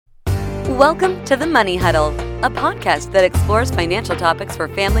Welcome to the Money Huddle, a podcast that explores financial topics for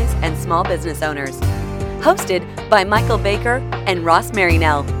families and small business owners. Hosted by Michael Baker and Ross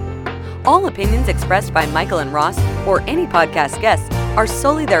Marinell. All opinions expressed by Michael and Ross or any podcast guests are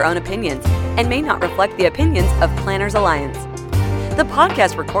solely their own opinions and may not reflect the opinions of Planners Alliance. The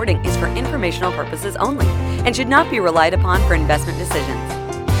podcast recording is for informational purposes only and should not be relied upon for investment decisions.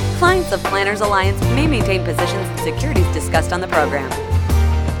 Clients of Planners Alliance may maintain positions in securities discussed on the program.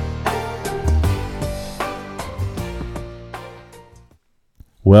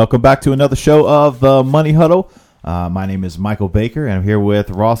 Welcome back to another show of the Money Huddle. My name is Michael Baker, and I'm here with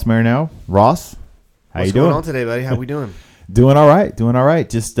Ross Marinell. Ross, how you doing? What's going on today, buddy? How we doing? Doing all right.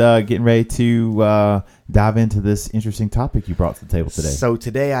 Just getting ready to dive into this interesting topic you brought to the table today. So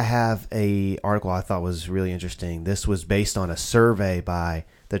today I have a article I thought was really interesting. This was based on a survey by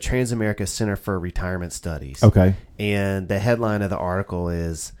the Transamerica Center for Retirement Studies. Okay. And the headline of the article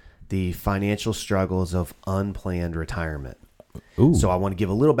is The Financial Struggles of Unplanned Retirement. Ooh. So I want to give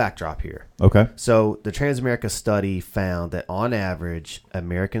a little backdrop here. Okay. So the Transamerica study found that on average,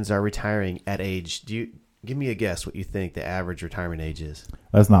 Americans are retiring at age. Do you give me a guess what you think the average retirement age is?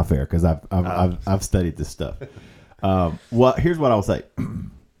 That's not fair because I've studied this stuff. Well, here's what I'll say.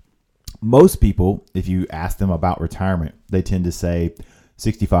 Most people, if you ask them about retirement, they tend to say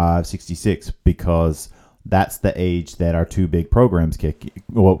 65, 66 because that's the age that our two big programs kick.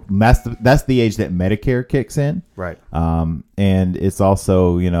 Well, that's the age that Medicare kicks in, Right. And it's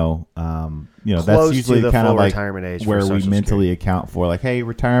also that's Close usually to the kind of full like retirement age where for we Social mentally Security. account for like, hey,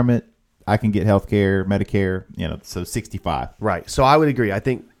 retirement, I can get health care, Medicare, so 65. Right. So I would agree. I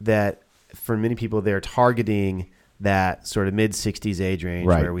think that for many people, they're targeting that sort of mid-60s age range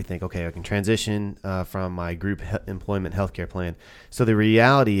Right. where we think, okay, I can transition from my group employment healthcare plan. So the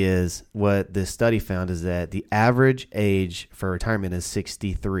reality is what this study found is that the average age for retirement is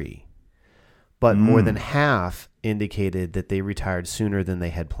 63. But more than half indicated that they retired sooner than they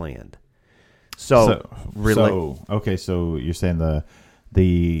had planned. So you're saying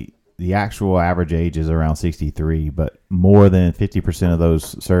the actual average age is around 63, but more than 50% of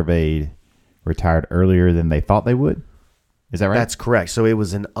those surveyed retired earlier than they thought they would? Is that right? That's correct. So it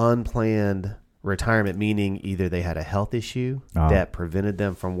was an unplanned retirement, meaning either they had a health issue that prevented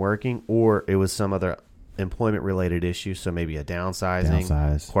them from working, or it was some other employment-related issue, so maybe a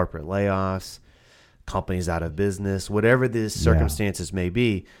downsizing, corporate layoffs, companies out of business, whatever the circumstances may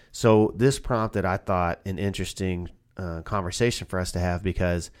be. So this prompted, I thought, an interesting conversation for us to have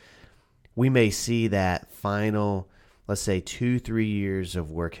because we may see that final, let's say 2-3 years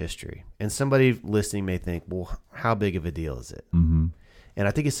of work history. And somebody listening may think, well, how big of a deal is it? Mm-hmm. And I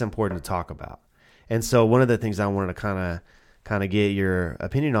think it's important to talk about. And so one of the things I wanted to kind of get your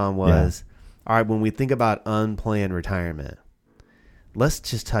opinion on was, all right, when we think about unplanned retirement, let's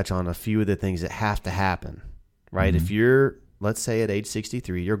just touch on a few of the things that have to happen, right? Mm-hmm. If you're, let's say at age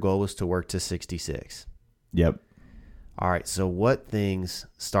 63, your goal was to work to 66. Yep. All right, so what things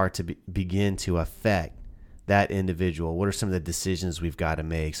start to begin to affect that individual? What are some of the decisions we've got to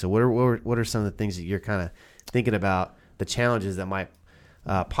make? So what are some of the things that you're kind of thinking about, the challenges that might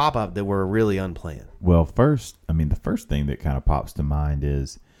pop up that were really unplanned? Well, the first thing that kind of pops to mind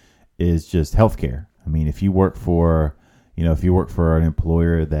is just healthcare. I mean, if you work for an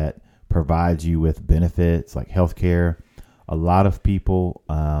employer that provides you with benefits like healthcare, a lot of people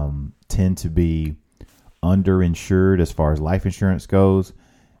tend to be underinsured as far as life insurance goes.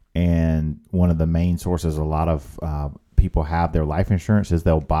 And one of the main sources a lot of people have their life insurance is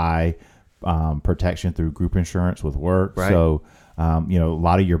they'll buy protection through group insurance with work. Right. So, a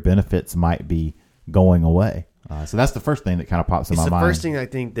lot of your benefits might be going away. So that's the first thing that kind of pops in my mind. The first thing I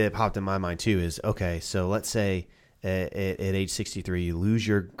think that popped in my mind too is, okay, so let's say at age 63, you lose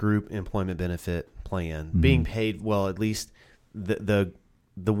your group employment benefit plan, being paid, well, at least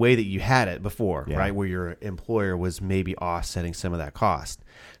the way that you had it before, right? Where your employer was maybe offsetting some of that cost.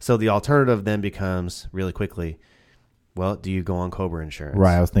 So the alternative then becomes really quickly, well, do you go on COBRA insurance?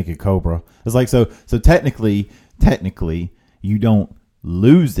 Right. I was thinking COBRA. It's like, so technically you don't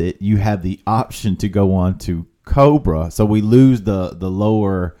lose it. You have the option to go on to COBRA. So we lose the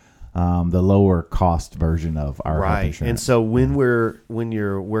lower cost version of our health insurance. And so when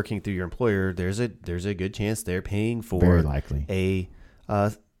you're working through your employer, there's a good chance they're paying for very likely a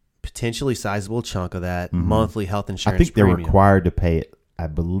potentially sizable chunk of that monthly health insurance. I think they're premium. required to pay it. I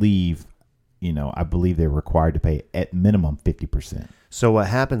believe they're required to pay at minimum 50%. So what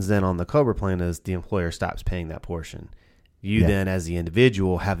happens then on the COBRA plan is the employer stops paying that portion. You then, as the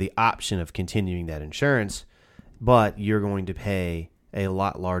individual, have the option of continuing that insurance, but you're going to pay a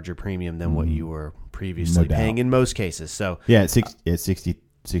lot larger premium than what you were previously paying in most cases. So yeah, at 60,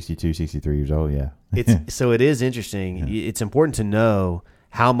 62, 63 years old. Yeah. So it is interesting. Yeah. It's important to know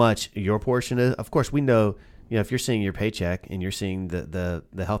how much your portion is. Of course, we know, if you're seeing your paycheck and you're seeing the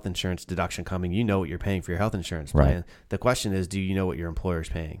health insurance deduction coming, you know what you're paying for your health insurance plan. Right. The question is, do you know what your employer is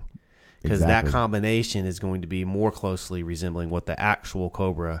paying? Because that combination is going to be more closely resembling what the actual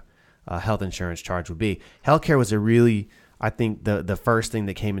COBRA health insurance charge would be. Healthcare was I think, the first thing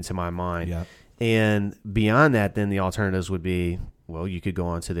that came into my mind. Yep. And beyond that, then the alternatives would be, well, you could go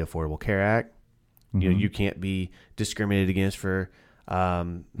on to the Affordable Care Act. Mm-hmm. You can't be discriminated against for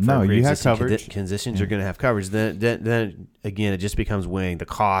no, you have coverage. Conditions. You're going to have coverage. Then again, it just becomes weighing the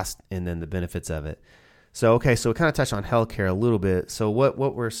cost and then the benefits of it. So we kind of touched on healthcare a little bit. So what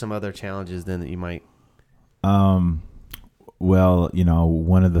were some other challenges then that you might? Well,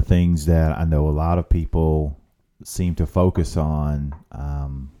 one of the things that I know a lot of people seem to focus on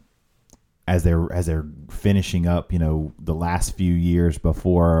as they're finishing up, the last few years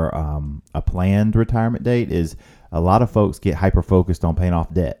before a planned retirement date is a lot of folks get hyper focused on paying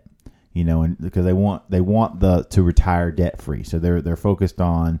off debt, and because they want to retire debt free. So they're focused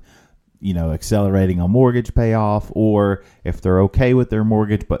on, accelerating a mortgage payoff, or if they're okay with their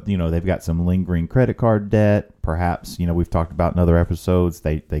mortgage, but they've got some lingering credit card debt. Perhaps, we've talked about in other episodes,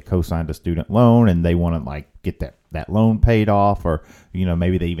 they co-signed a student loan and they want to get that loan paid off, or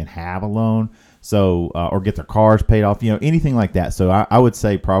maybe they even have a loan, so or get their cars paid off, anything like that. So I would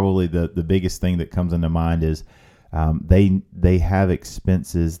say probably the biggest thing that comes into mind is they have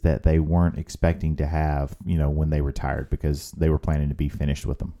expenses that they weren't expecting to have when they retired, because they were planning to be finished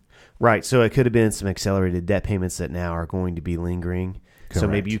with them. Right. So it could have been some accelerated debt payments that now are going to be lingering. Correct. So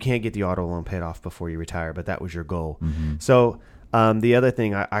maybe you can't get the auto loan paid off before you retire, but that was your goal. Mm-hmm. So the other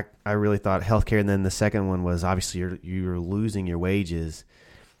thing I really thought healthcare, and then the second one was obviously you're losing your wages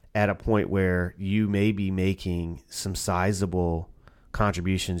at a point where you may be making some sizable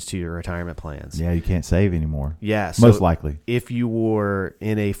contributions to your retirement plans. Yeah, you can't save anymore. Yeah. So most likely. If you were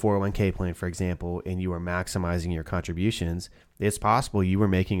in a 401k plan, for example, and you were maximizing your contributions, it's possible you were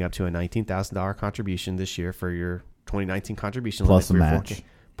making up to a $19,000 contribution this year for your 2019 contribution plus a match.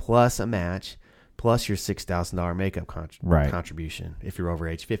 Plus a match, plus your $6,000 makeup contribution if you're over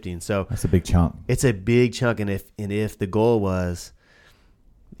age 50. And so that's a big chunk. It's a big chunk. And if the goal was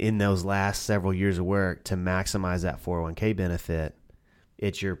in those last several years of work to maximize that 401k benefit,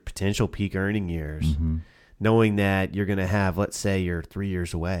 it's your potential peak earning years. Mm-hmm. Knowing that you're going to have, let's say you're 3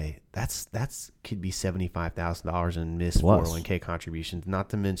 years away, that's could be $75,000 in missed 401k contributions, not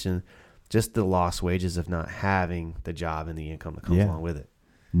to mention just the lost wages of not having the job and the income that comes along with it.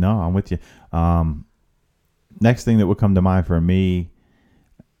 No, I'm with you. Next thing that would come to mind for me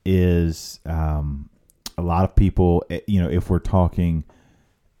is a lot of people, if we're talking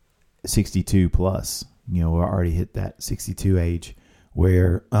 62 plus, we're already hit that 62 age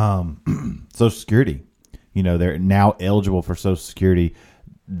where Social Security, they're now eligible for Social Security.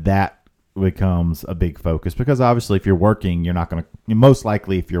 That becomes a big focus, because obviously if you're working, you're not going to, most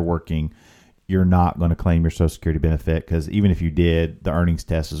likely if you're working, you're not going to claim your Social Security benefit, because even if you did, the earnings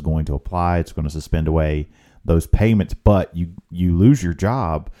test is going to apply. It's going to suspend away those payments, but you lose your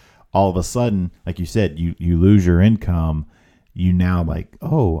job. All of a sudden, like you said, you lose your income. You now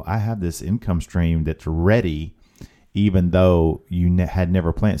I have this income stream that's ready, even though you had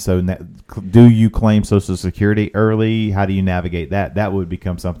never planned. So do you claim Social Security early? How do you navigate that? That would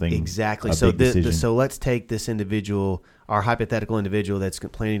become something exactly. So so let's take this individual, our hypothetical individual that's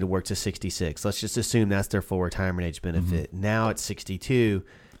planning to work to 66. Let's just assume that's their full retirement age benefit. Mm-hmm. Now at 62,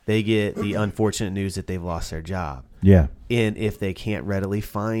 they get the unfortunate news that they've lost their job. Yeah. And if they can't readily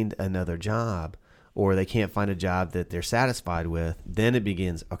find another job, or they can't find a job that they're satisfied with, then it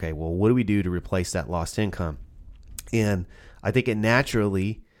begins, okay, well, what do we do to replace that lost income? And I think it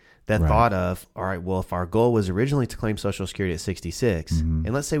naturally, thought of, all right, well, if our goal was originally to claim Social Security at 66, mm-hmm.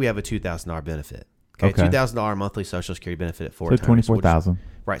 and let's say we have a $2,000 benefit, okay. $2,000 monthly Social Security benefit at 4 times. So $24,000.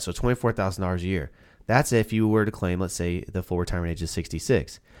 Right, so $24,000 a year. That's if you were to claim, let's say, the full retirement age is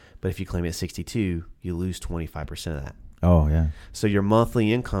 66. But if you claim it at 62, you lose 25% of that. Oh, yeah. So your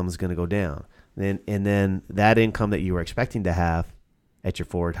monthly income is going to go down. And then that income that you were expecting to have at your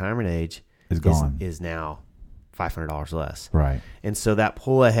full retirement age is gone. Is now $500 less. Right. And so that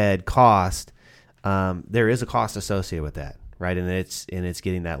pull ahead cost, there is a cost associated with that, right? And it's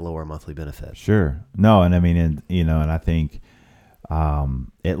getting that lower monthly benefit. Sure. No, and I mean, and I think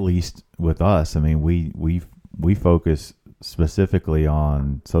at least with us, I mean, we focus specifically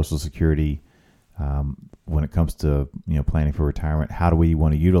on Social Security when it comes to planning for retirement. How do we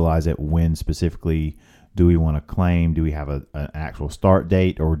want to utilize it? When specifically do we want to claim? Do we have an actual start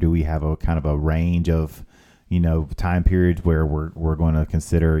date, or do we have a kind of a range of time periods where we're going to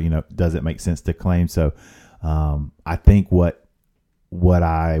consider, does it make sense to claim? So I think what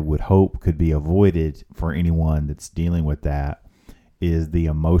I would hope could be avoided for anyone that's dealing with that is the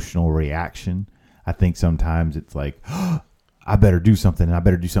emotional reaction. I think sometimes it's like, oh, I better do something, and I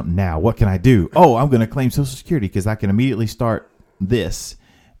better do something now. What can I do? Oh, I'm going to claim Social Security because I can immediately start this.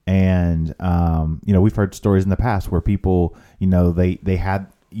 And, we've heard stories in the past where people, they had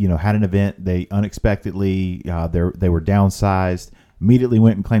an event, they unexpectedly, they were downsized, immediately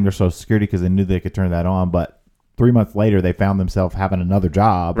went and claimed their Social Security because they knew they could turn that on. But 3 months later, they found themselves having another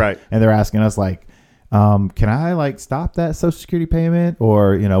job. Right. And they're asking us like, can I stop that Social Security payment,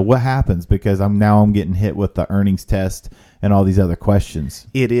 or, what happens? Because I'm getting hit with the earnings test and all these other questions.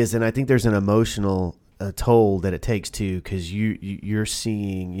 It is. And I think there's an emotional toll that it takes too, because you're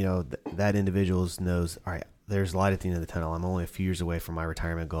seeing, that individual knows, all right, there's light at the end of the tunnel. I'm only a few years away from my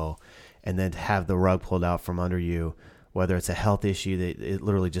retirement goal. And then to have the rug pulled out from under you, whether it's a health issue that it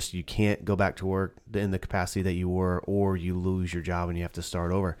literally just, you can't go back to work in the capacity that you were, or you lose your job and you have to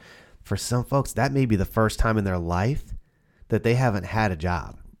start over. For some folks, that may be the first time in their life that they haven't had a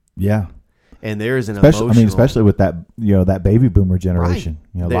job. Yeah. And there is especially with that, that baby boomer generation.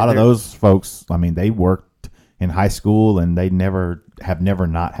 Right. A lot of those folks, they worked in high school and they have never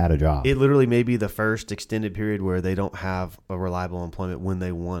not had a job. It literally may be the first extended period where they don't have a reliable employment when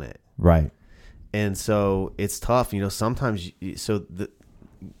they want it. Right. And so it's tough, sometimes. So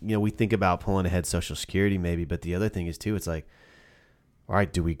we think about pulling ahead Social Security maybe, but the other thing is too, it's like, all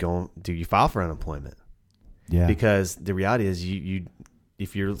right, do you file for unemployment? Yeah. Because the reality is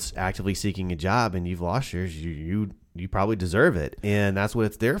if you're actively seeking a job and you've lost yours, you probably deserve it, and that's what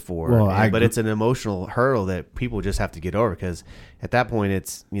it's there for. Well, but it's an emotional hurdle that people just have to get over, because at that point,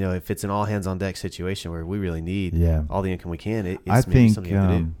 it's if it's an all hands on deck situation where we really need all the income we can, it's maybe something you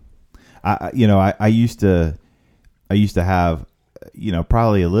have to do. I used to have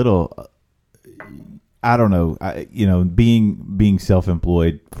probably a little. I don't know. Being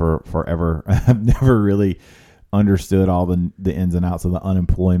self-employed for forever, I've never really understood all the ins and outs of the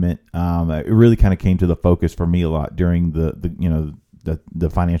unemployment. It really kind of came to the focus for me a lot during the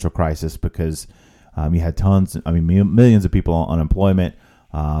financial crisis, because you had millions of people on unemployment.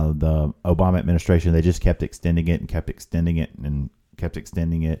 The Obama administration, they just kept extending it and kept extending it and kept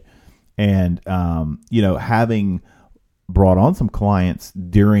extending it. And, having brought on some clients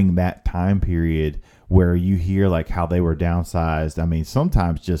during that time period where you hear like how they were downsized.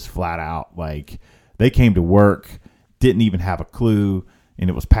 Sometimes just flat out, like they came to work, didn't even have a clue, and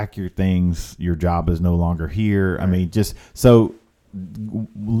it was pack your things, your job is no longer here. Right. Just so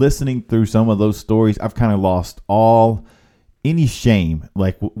listening through some of those stories, I've kind of lost any shame,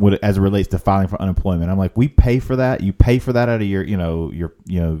 like as it relates to filing for unemployment. I'm like, we pay for that. You pay for that out of your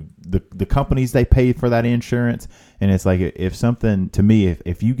the companies, they pay for that insurance. And it's like, if something to me,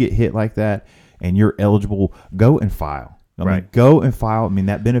 if you get hit like that and you're eligible, go and file. Go and file.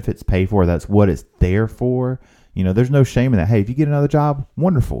 That benefit's paid for. That's what it's there for. There's no shame in that. Hey, if you get another job,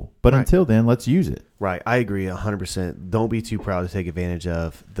 wonderful. But until then, let's use it. Right. I agree 100%. Don't be too proud to take advantage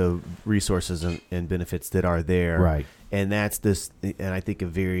of the resources and benefits that are there. Right. And that's and I think a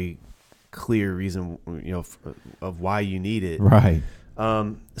very clear reason, of why you need it. Right.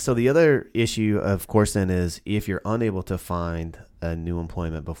 So the other issue, of course, then is if you're unable to find a new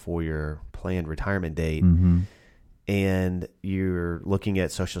employment before your planned retirement date, mm-hmm. and you're looking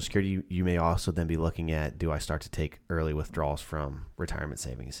at Social Security, you may also then be looking at, do I start to take early withdrawals from retirement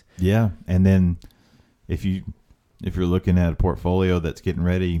savings? Yeah. And then if you're looking at a portfolio that's getting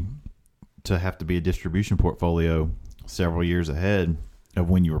ready to have to be a distribution portfolio several years ahead of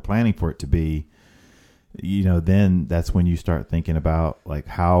when you were planning for it to be, then that's when you start thinking about like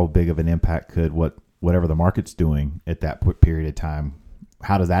how big of an impact could whatever the market's doing at that period of time,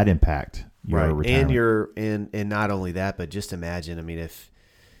 how does that impact your retirement? And not only that, but just imagine,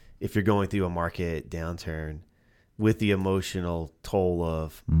 if you're going through a market downturn with the emotional toll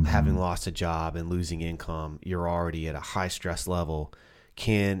of mm-hmm. having lost a job and losing income, you're already at a high stress level.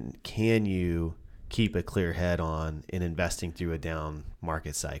 Can you keep a clear head on in investing through a down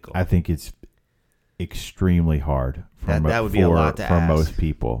market cycle? I think it's extremely hard that would be a lot to ask. Most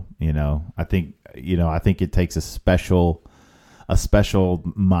people. I think it takes a special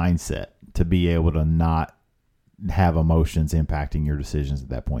mindset to be able to not have emotions impacting your decisions at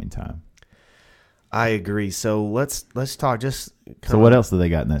that point in time. I agree. So let's talk. So what else do they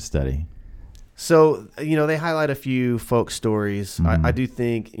got in that study? So, they highlight a few folk stories. Mm-hmm. I do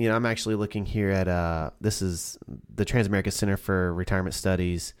think, I'm actually looking here at, this is the Transamerica Center for Retirement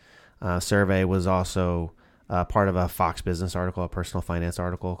Studies survey was also part of a Fox Business article, a personal finance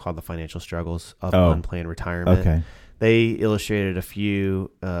article called The Financial Struggles of Unplanned Retirement. Okay. They illustrated a few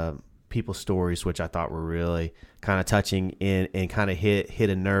people's stories, which I thought were really kind of touching and kind of hit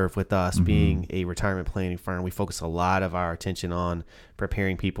a nerve with us. Being a retirement planning firm. We focus a lot of our attention on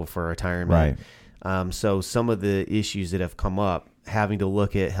preparing people for retirement. Right. So some of the issues that have come up, having to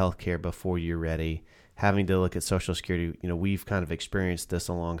look at healthcare before you're ready, having to look at Social Security, we've kind of experienced this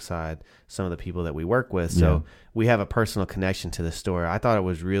alongside some of the people that we work with. So we have a personal connection to this story. I thought it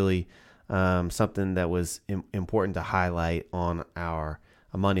was really something that was important to highlight on our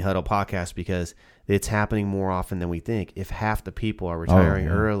Money Huddle podcast, because it's happening more often than we think. If half the people are retiring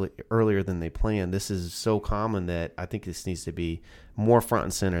earlier than they planned, this is so common that I think this needs to be more front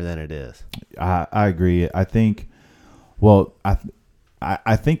and center than it is. I agree. I think,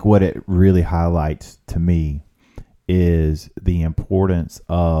 I think what it really highlights to me is the importance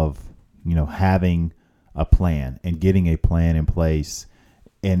of, having a plan and getting a plan in place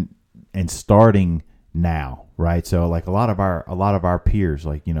and starting now, right? So like a lot of our peers,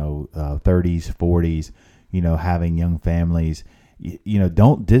 like, 30s, 40s, having young families,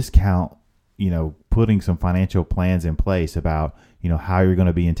 don't discount, putting some financial plans in place about, how you're going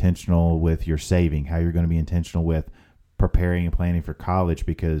to be intentional with your saving, how you're going to be intentional with preparing and planning for college,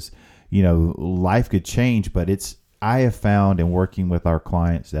 because, life could change. But I have found in working with our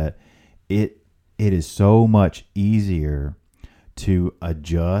clients that it is so much easier to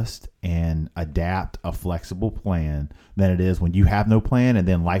adjust and adapt a flexible plan than it is when you have no plan and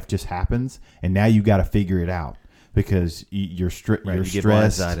then life just happens and now you got to figure it out because you're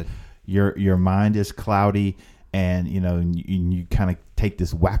stressed, your mind is cloudy, and you kind of take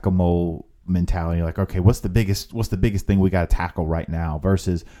this whack-a-mole mentality. You're like, okay, what's the biggest thing we got to tackle right now?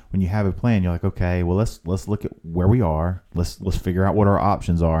 Versus when you have a plan, you're like, okay, well let's look at where we are, let's figure out what our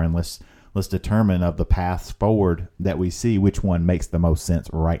options are, and let's determine of the paths forward that we see which one makes the most sense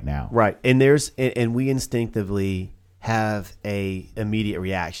right now. Right. And we instinctively have a immediate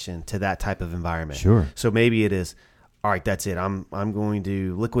reaction to that type of environment. Sure. So maybe it is, all right, that's it. I'm going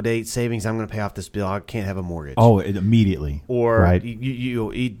to liquidate savings. I'm going to pay off this bill. I can't have a mortgage. Oh, immediately. Or right.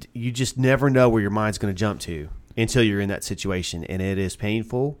 you just never know where your mind's going to jump to until you're in that situation, and it is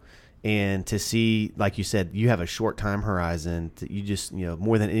painful. And to see, like you said, you have a short time horizon. You just,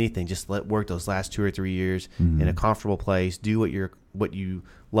 more than anything, just work those last 2 or 3 years in a comfortable place. Do what you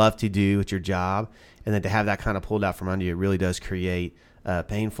love to do at your job, and then to have that kind of pulled out from under you, it really does create a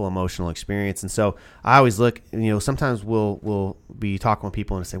painful emotional experience. And so I always look. Sometimes we'll be talking with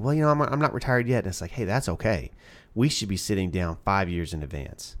people and say, well, I'm not retired yet, and it's like, hey, that's okay. We should be sitting down 5 years in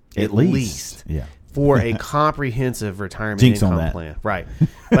advance, at least. Yeah. For a comprehensive retirement income plan, right?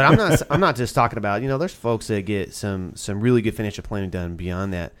 But I'm not just talking about, there's folks that get some really good financial planning done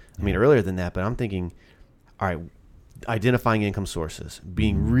beyond that. I mean, earlier than that. But I'm thinking, all right, identifying income sources,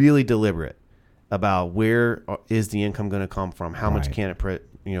 being really deliberate about where is the income going to come from, how much can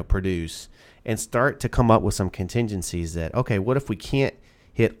it produce, and start to come up with some contingencies that, okay, what if we can't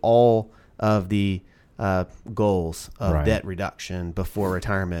hit all of the goals of debt reduction before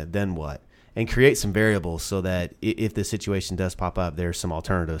retirement? Then what? And create some variables so that if the situation does pop up, there's some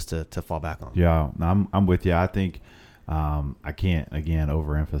alternatives to fall back on. Yeah, I'm with you. I think I can't, again,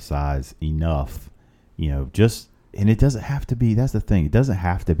 overemphasize enough, and it doesn't have to be, that's the thing, it doesn't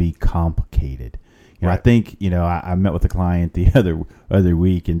have to be complicated. I think, I met with a client the other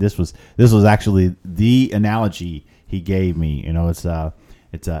week, and this was actually the analogy he gave me. He's a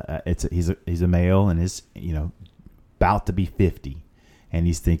male, and is, about to be 50. And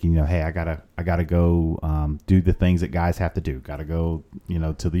he's thinking, hey, I gotta go do the things that guys have to do. Got to go,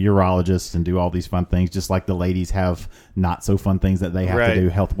 to the urologist and do all these fun things, just like the ladies have not so fun things that they have to do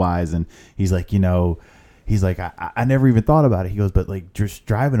health wise. And he's like, I never even thought about it. He goes, but like just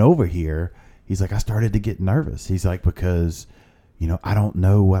driving over here, he's like, I started to get nervous. He's like, because, I don't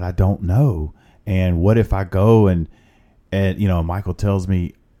know what I don't know, and what if I go and Michael tells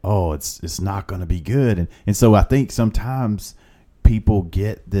me, oh, it's not going to be good, and so I think sometimes people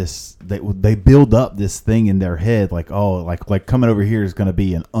get this, they build up this thing in their head, like, oh, like coming over here is going to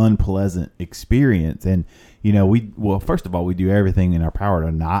be an unpleasant experience. And, first of all, we do everything in our power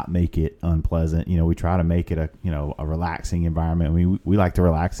to not make it unpleasant. We try to make it a relaxing environment. We like to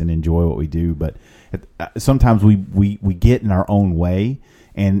relax and enjoy what we do, but sometimes we get in our own way.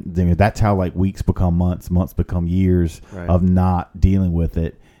 And that's how like weeks become months become years of not dealing with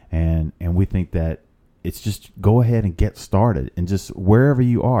it. And we think that it's just go ahead and get started, and just wherever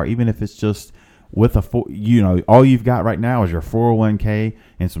you are, even if it's just with all you've got right now is your 401k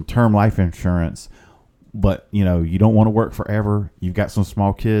and some term life insurance, but you don't want to work forever. You've got some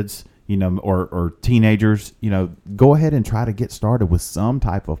small kids, or teenagers, go ahead and try to get started with some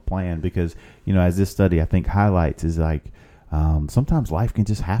type of plan because, as this study I think highlights is like sometimes life can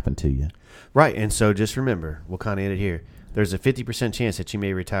just happen to you. Right. And so just remember, we'll kind of end it here. There's a 50% chance that you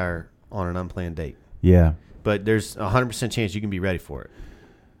may retire on an unplanned date. Yeah. But there's a 100% chance you can be ready for it.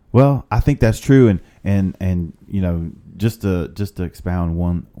 Well, I think that's true. And just to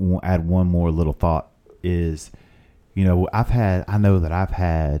expound add one more little thought is, I know that I've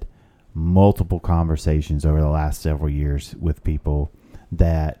had multiple conversations over the last several years with people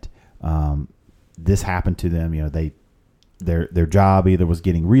that this happened to them. Their job either was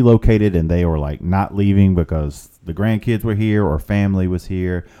getting relocated and they were like not leaving because the grandkids were here or family was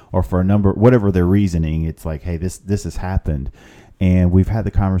here or for whatever their reasoning. It's like, hey, this has happened. And we've had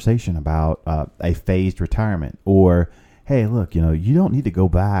the conversation about a phased retirement or, hey, look, you don't need to go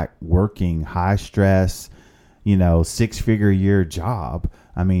back working high stress, 6-figure a year job.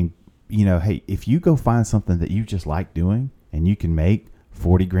 I mean, hey, if you go find something that you just like doing and you can make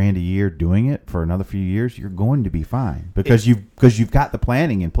 $40,000 a year doing it for another few years, you're going to be fine because you've got the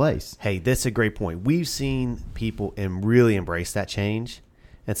planning in place. Hey, that's a great point. We've seen people really embrace that change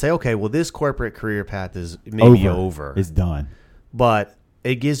and say, okay, well, this corporate career path is maybe over. It's done. But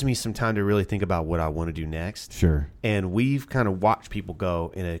it gives me some time to really think about what I want to do next. Sure. And we've kind of watched people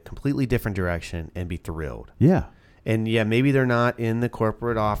go in a completely different direction and be thrilled. Yeah. And yeah, maybe they're not in the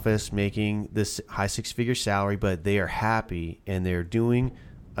corporate office making this high 6-figure salary, but they are happy and they're doing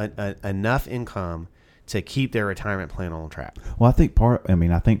enough income to keep their retirement plan on track. Well, I think part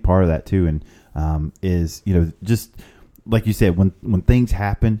of that too, and is just like you said, when things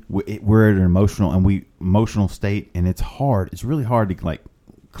happen, we're at an emotional state, and it's hard. It's really hard to like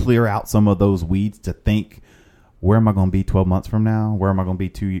clear out some of those weeds to think, where am I going to be 12 months from now? Where am I going to be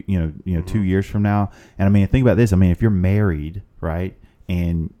 2 years from now? And I mean, think about this. I mean, if you're married, right,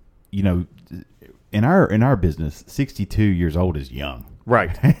 and in our business, 62 years old is young.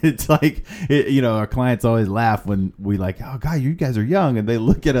 Right. It's like, our clients always laugh when we like, oh, God, you guys are young. And they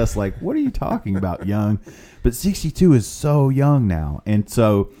look at us like, what are you talking about, young? But 62 is so young now. And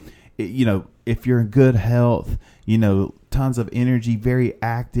so, if you're in good health, tons of energy, very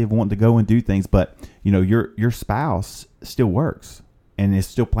active, wanting to go and do things, but, your spouse still works and is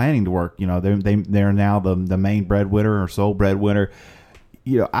still planning to work. They're now the main breadwinner or sole breadwinner.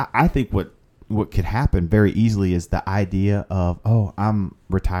 I think what could happen very easily is the idea of, oh, I'm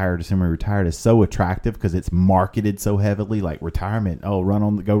retired or semi-retired is so attractive because it's marketed so heavily, like retirement. Oh,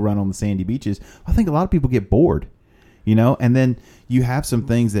 go run on the sandy beaches. I think a lot of people get bored, and then you have some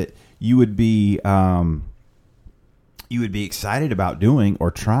things that you would be excited about doing or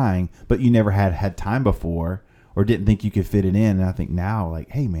trying, but you never had time before or didn't think you could fit it in. And I think now, like,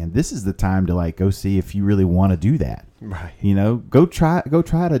 hey man, this is the time to like go see if you really want to do that. Right. Go try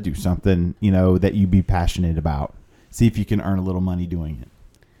to do something, that you be passionate about. See if you can earn a little money doing it.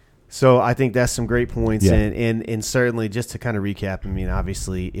 So I think that's some great points. Yeah. And certainly just to kind of recap, I mean,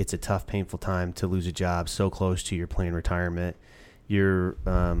 obviously it's a tough, painful time to lose a job so close to your planned retirement. You're,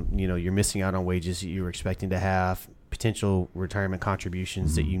 you're missing out on wages that you were expecting to have, potential retirement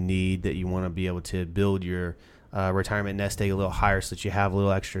contributions that you need, that you want to be able to build your retirement nest egg a little higher so that you have a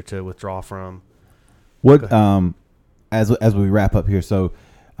little extra to withdraw from. What, as we wrap up here, so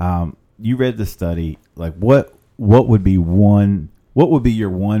you read the study, like what would be your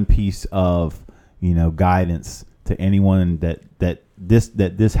one piece of guidance to anyone that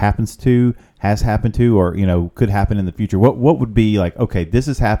this happens to, has happened to, or could happen in the future? What would be like, okay, this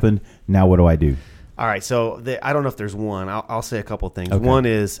has happened, now what do I do? All right, so I don't know if there's one. I'll say a couple of things. Okay. One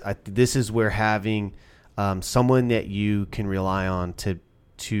is this is where having someone that you can rely on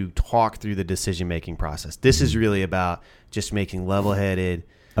to talk through the decision-making process. This is really about just making level-headed,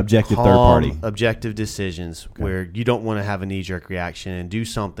 objective calm, third-party objective decisions where you don't want to have a knee-jerk reaction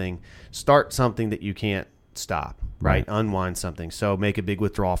and start something that you can't stop, right? Unwind something. So make a big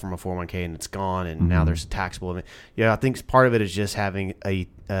withdrawal from a 401k and it's gone, and now there's a taxable event. Yeah, I think part of it is just having a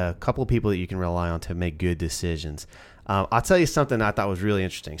couple of people that you can rely on to make good decisions. I'll tell you something I thought was really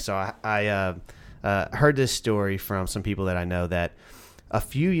interesting. So I heard this story from some people that I know that a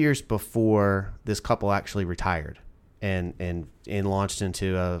few years before this couple actually retired and launched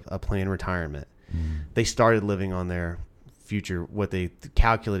into a planned retirement, they started living on their future, what they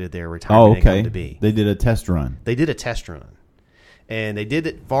calculated their retirement income to be. They did a test run. And they did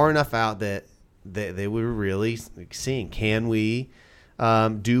it far enough out that they were really seeing, can we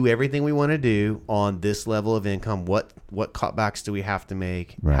do everything we want to do on this level of income? What cutbacks do we have to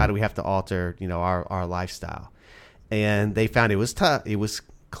make? Right. How do we have to alter, our lifestyle? And they found it was tough. It was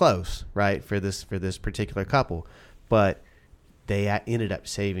close, right, for this particular couple, but they ended up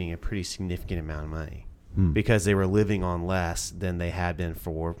saving a pretty significant amount of money because they were living on less than they had been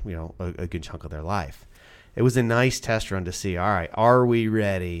for, a good chunk of their life. It was a nice test run to see, all right, are we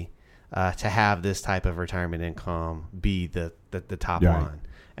ready to have this type of retirement income be the top line?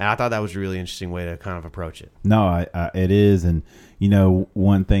 And I thought that was a really interesting way to kind of approach it. No, it is. And,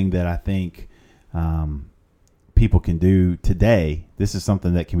 one thing that I think people can do today, this is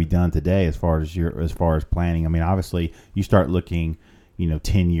something that can be done today as far as planning. I mean, obviously, you start looking,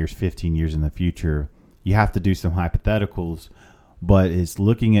 10 years, 15 years in the future, you have to do some hypotheticals, but it's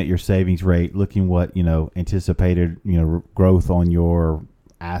looking at your savings rate, looking what, anticipated, growth on your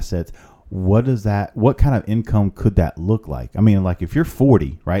assets. What kind of income could that look like? I mean, like if you're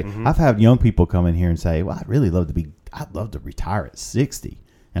 40, right? Mm-hmm. I've had young people come in here and say, well, I'd love to retire at 60.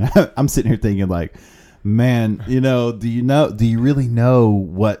 And I'm sitting here thinking like, man, do you really know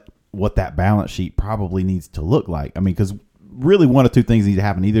what that balance sheet probably needs to look like? I mean, because really one of two things need to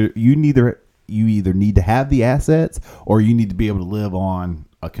happen. Either you need to have the assets, or you need to be able to live on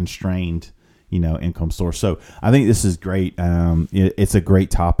a constrained, income source. So I think this is great. It's a great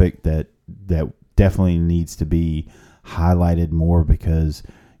topic that definitely needs to be highlighted more because,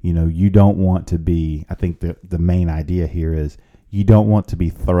 you don't want to be, I think the main idea here is you don't want to be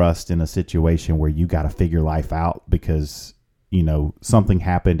thrust in a situation where you got to figure life out because, something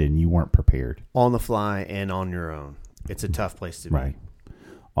happened and you weren't prepared. On the fly and on your own. It's a tough place to be. Right.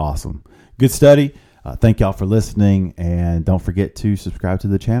 Awesome. Good study. Thank y'all for listening, and don't forget to subscribe to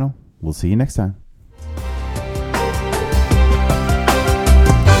the channel. We'll see you next time.